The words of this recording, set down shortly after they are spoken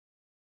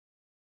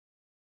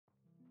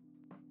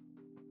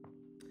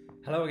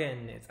Hello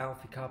again, it's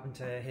Alfie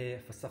Carpenter here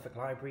for Suffolk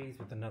Libraries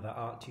with another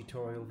art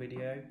tutorial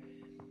video.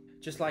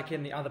 Just like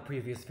in the other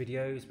previous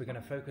videos, we're going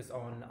to focus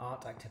on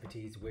art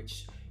activities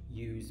which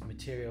use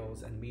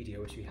materials and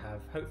media which we have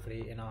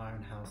hopefully in our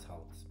own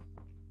households.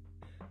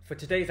 For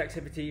today's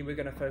activity, we're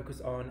going to focus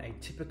on a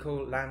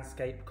typical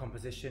landscape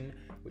composition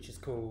which is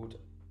called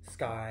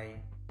sky,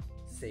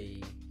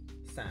 sea,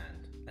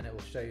 sand, and it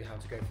will show you how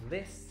to go from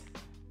this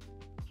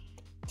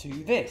to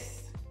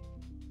this.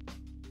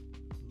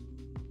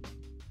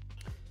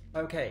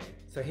 Okay,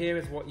 so here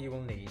is what you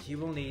will need. You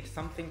will need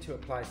something to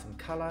apply some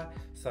colour,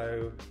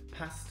 so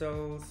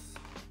pastels,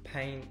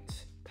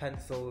 paint,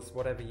 pencils,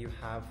 whatever you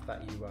have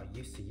that you are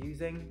used to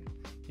using.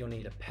 You'll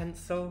need a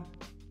pencil.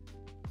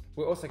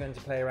 We're also going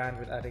to play around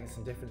with adding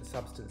some different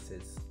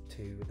substances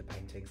to the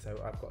painting. So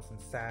I've got some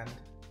sand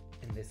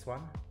in this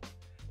one,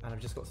 and I've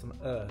just got some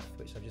earth,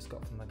 which I've just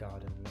got from the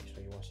garden. Make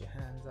sure you wash your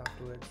hands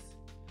afterwards.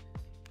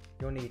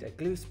 You'll need a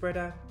glue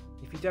spreader.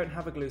 If you don't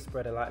have a glue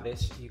spreader like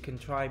this, you can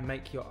try and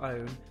make your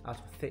own out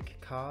of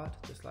thick card,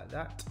 just like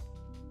that.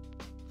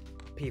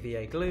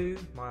 PVA glue,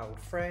 my old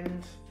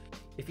friend.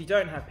 If you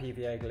don't have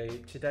PVA glue,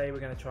 today we're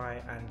going to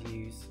try and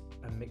use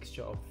a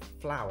mixture of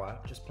flour,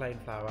 just plain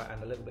flour,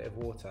 and a little bit of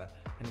water,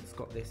 and it's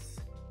got this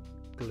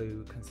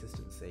glue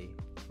consistency,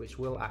 which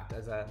will act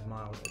as a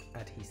mild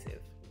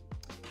adhesive.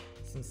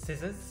 Some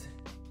scissors,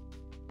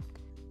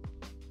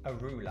 a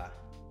ruler.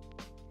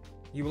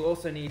 You will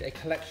also need a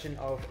collection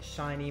of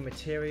shiny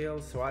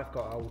materials, so I've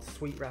got old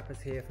sweet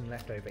wrappers here from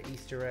leftover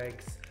Easter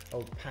eggs,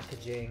 old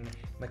packaging,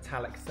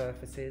 metallic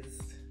surfaces,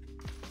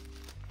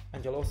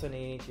 and you'll also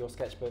need your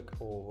sketchbook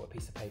or a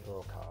piece of paper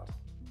or card.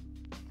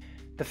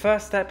 The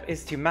first step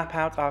is to map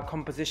out our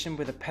composition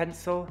with a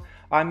pencil.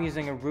 I'm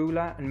using a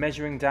ruler and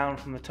measuring down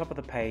from the top of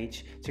the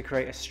page to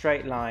create a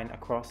straight line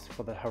across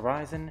for the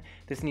horizon.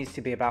 This needs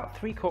to be about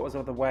 3/4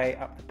 of the way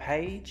up the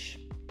page.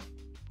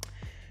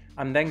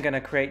 I'm then going to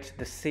create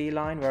the sea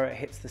line where it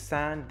hits the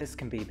sand. This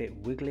can be a bit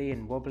wiggly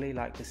and wobbly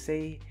like the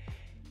sea.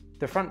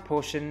 The front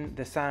portion,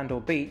 the sand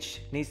or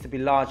beach, needs to be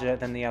larger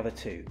than the other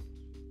two.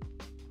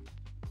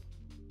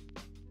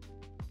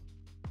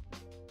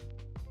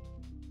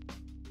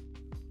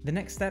 The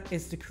next step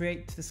is to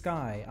create the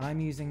sky. I'm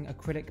using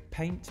acrylic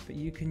paint, but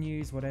you can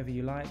use whatever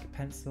you like,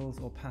 pencils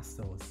or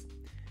pastels.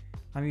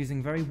 I'm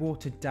using very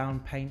watered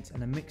down paint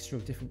and a mixture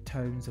of different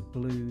tones of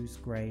blues,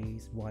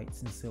 greys,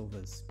 whites and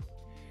silvers.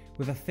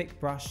 With a thick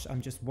brush,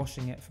 I'm just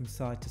washing it from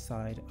side to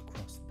side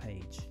across the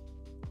page.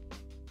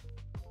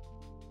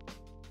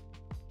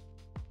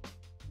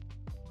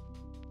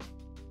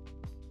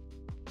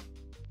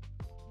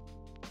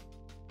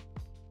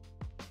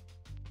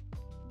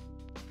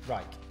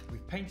 Right,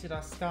 we've painted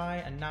our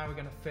sky and now we're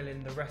going to fill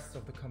in the rest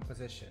of the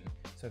composition.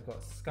 So we've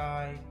got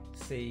sky,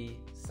 sea,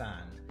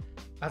 sand.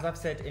 As I've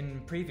said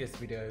in previous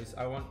videos,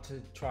 I want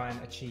to try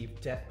and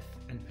achieve depth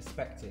and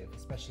perspective,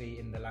 especially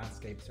in the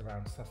landscapes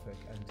around Suffolk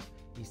and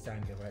East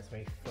Anglia where it's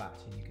very flat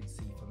and you can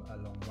see from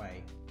a long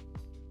way.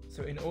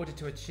 So in order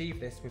to achieve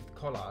this with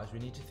collage, we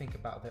need to think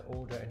about the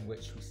order in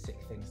which we stick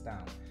things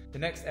down. The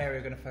next area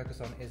we're going to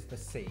focus on is the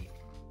sea.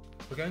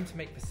 We're going to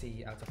make the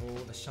sea out of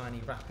all the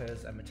shiny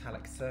wrappers and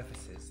metallic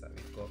surfaces that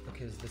we've got,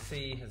 because the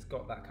sea has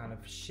got that kind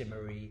of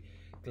shimmery,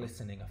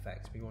 glistening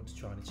effect. We want to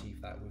try and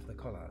achieve that with the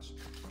collage.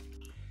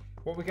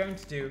 What we're going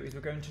to do is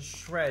we're going to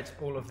shred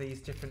all of these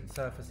different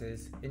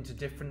surfaces into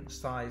different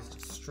sized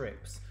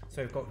strips.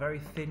 So we've got very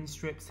thin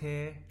strips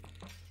here,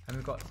 and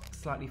we've got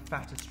slightly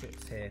fatter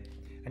strips here.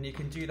 And you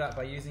can do that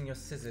by using your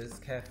scissors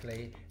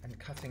carefully and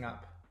cutting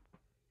up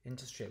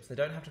into strips. They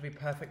don't have to be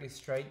perfectly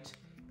straight,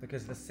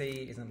 because the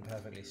sea isn't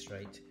perfectly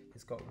straight.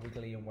 It's got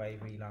wiggly and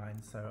wavy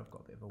lines, so I've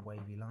got a bit of a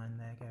wavy line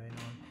there going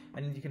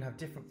on. And you can have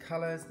different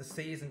colours. The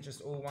sea isn't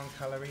just all one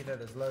colour either.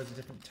 There's loads of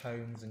different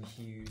tones and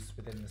hues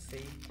within the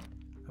sea.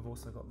 I've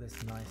also got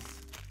this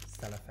nice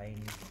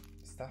cellophane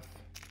stuff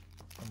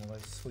from all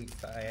those sweets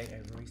that I ate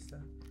over Easter.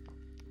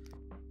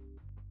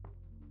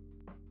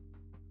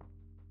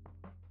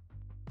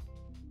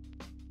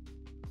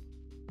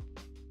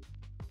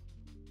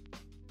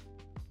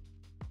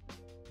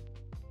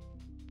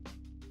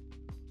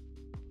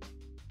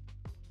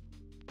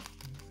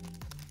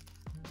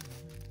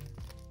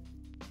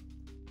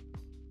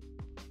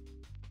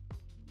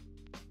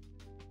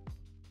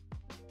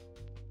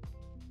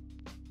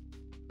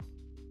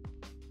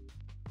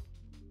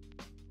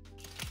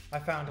 I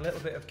found a little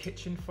bit of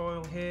kitchen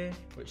foil here,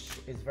 which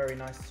is very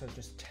nice to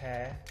just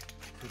tear.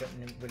 You don't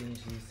really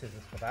need to use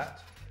scissors for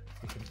that.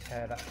 You can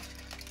tear that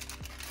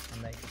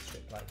and make a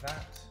strip like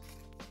that.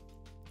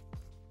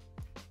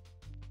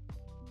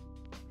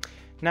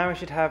 Now we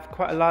should have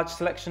quite a large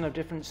selection of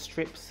different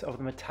strips of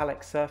the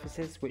metallic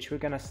surfaces, which we're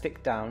going to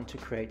stick down to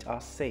create our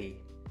sea.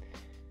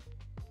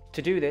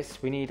 To do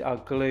this, we need our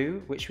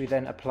glue, which we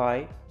then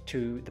apply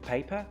to the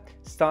paper,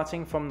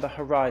 starting from the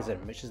horizon,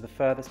 which is the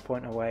furthest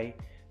point away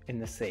in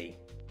the sea.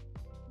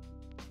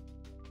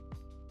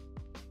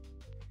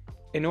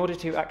 In order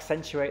to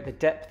accentuate the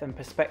depth and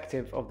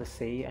perspective of the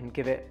sea and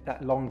give it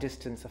that long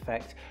distance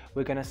effect,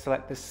 we're going to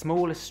select the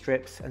smallest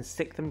strips and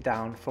stick them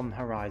down from the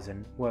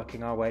horizon,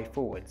 working our way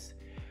forwards.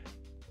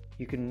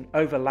 You can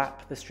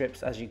overlap the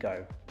strips as you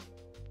go.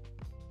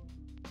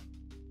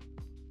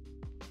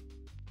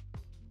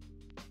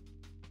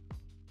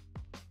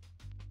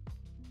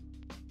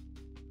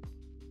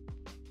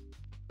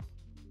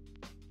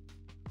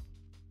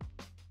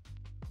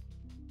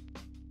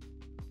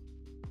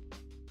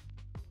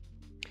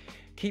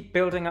 Keep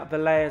building up the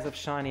layers of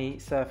shiny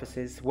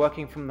surfaces,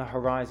 working from the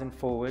horizon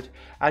forward.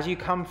 As you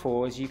come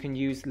forwards, you can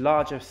use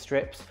larger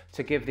strips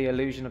to give the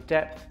illusion of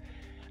depth,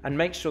 and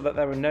make sure that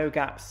there are no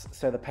gaps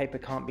so the paper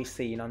can't be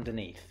seen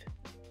underneath.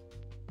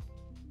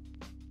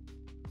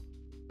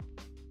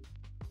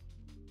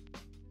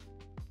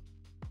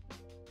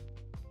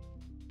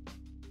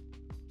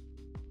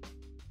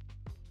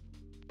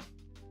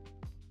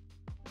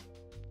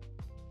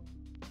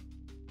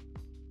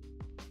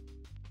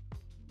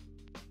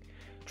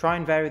 Try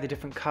and vary the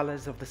different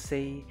colours of the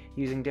sea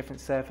using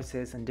different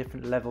surfaces and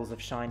different levels of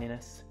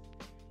shininess.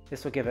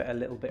 This will give it a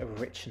little bit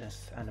of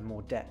richness and a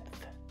more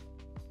depth.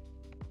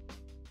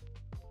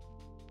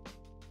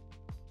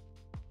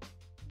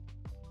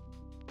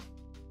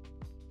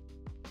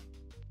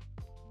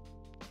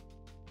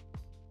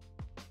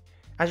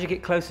 As you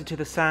get closer to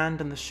the sand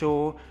and the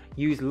shore,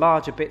 use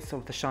larger bits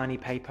of the shiny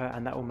paper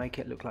and that will make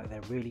it look like they're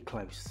really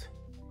close.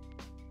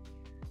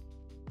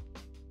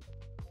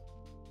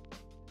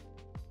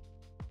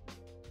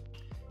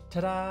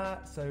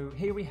 Ta-da! So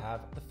here we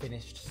have the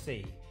finished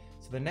sea.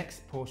 So the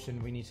next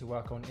portion we need to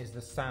work on is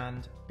the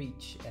sand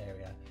beach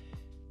area.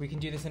 We can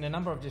do this in a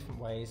number of different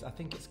ways. I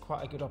think it's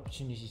quite a good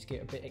opportunity to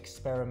get a bit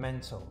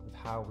experimental with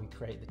how we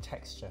create the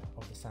texture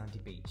of the sandy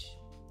beach.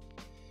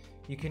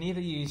 You can either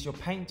use your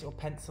paint or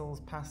pencils,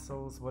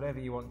 pastels, whatever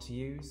you want to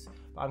use,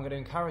 but I'm going to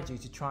encourage you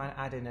to try and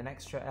add in an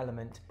extra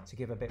element to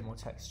give a bit more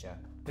texture.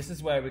 This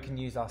is where we can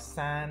use our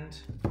sand,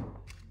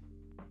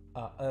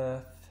 our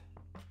earth,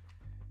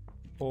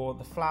 or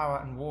the flour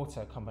and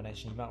water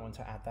combination. You might want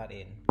to add that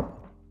in.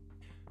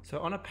 So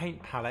on a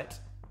paint palette,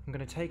 I'm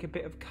going to take a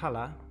bit of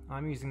colour.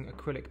 I'm using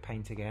acrylic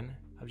paint again.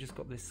 I've just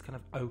got this kind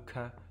of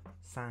ochre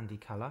sandy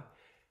colour.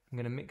 I'm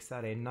going to mix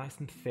that in nice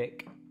and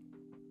thick.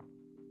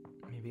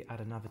 Maybe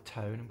add another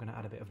tone. I'm going to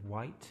add a bit of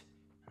white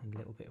and a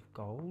little bit of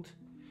gold.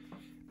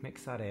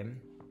 Mix that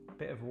in. A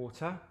bit of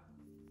water.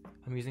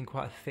 I'm using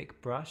quite a thick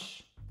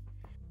brush.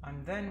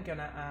 I'm then going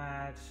to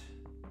add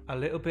a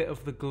little bit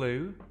of the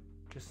glue.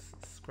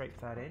 Just scrape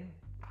that in.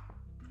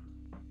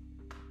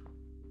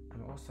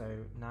 I'm also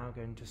now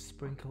going to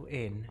sprinkle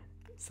in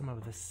some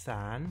of the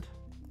sand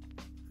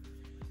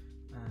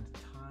and a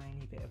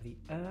tiny bit of the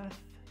earth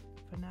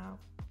for now.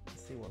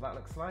 Let's see what that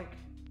looks like.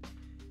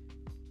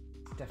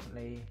 It's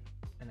definitely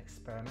an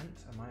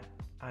experiment. I might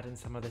add in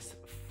some of this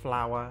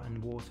flour and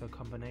water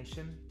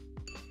combination.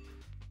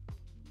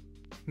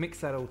 Mix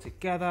that all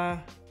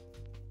together.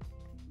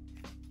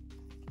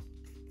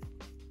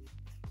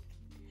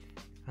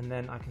 And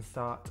then I can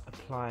start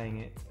applying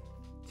it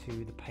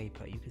to the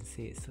paper. You can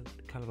see it's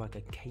kind of like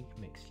a cake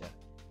mixture.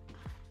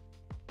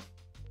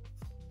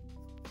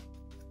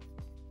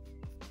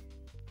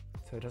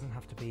 So it doesn't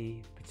have to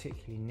be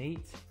particularly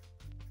neat.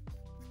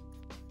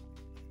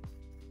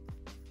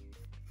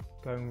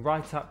 Going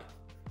right up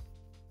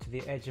to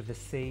the edge of the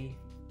sea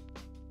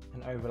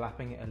and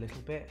overlapping it a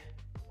little bit,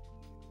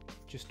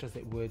 just as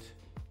it would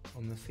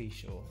on the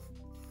seashore.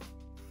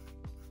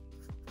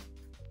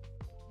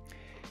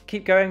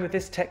 Keep going with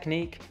this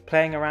technique,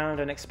 playing around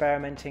and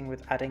experimenting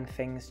with adding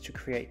things to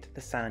create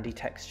the sandy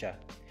texture.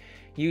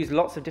 Use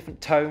lots of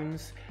different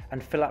tones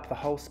and fill up the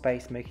whole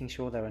space, making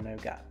sure there are no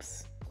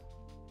gaps.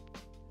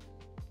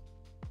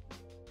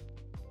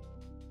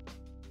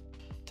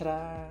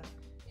 Ta-da!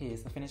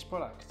 Here's the finished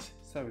product.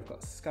 So we've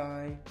got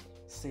sky,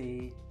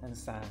 sea and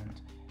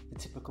sand, the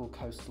typical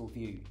coastal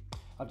view.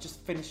 I've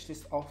just finished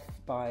this off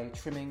by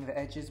trimming the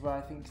edges where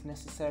I think it's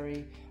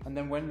necessary, and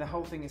then when the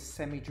whole thing is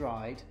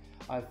semi-dried,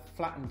 I've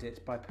flattened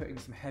it by putting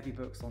some heavy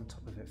books on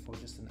top of it for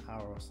just an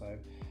hour or so,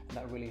 and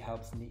that really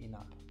helps neaten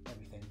up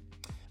everything.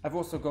 I've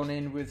also gone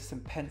in with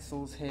some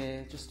pencils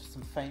here, just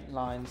some faint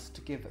lines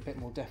to give a bit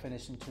more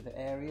definition to the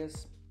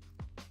areas.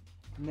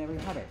 And there we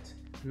have it,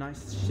 a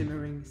nice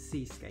shimmering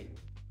seascape.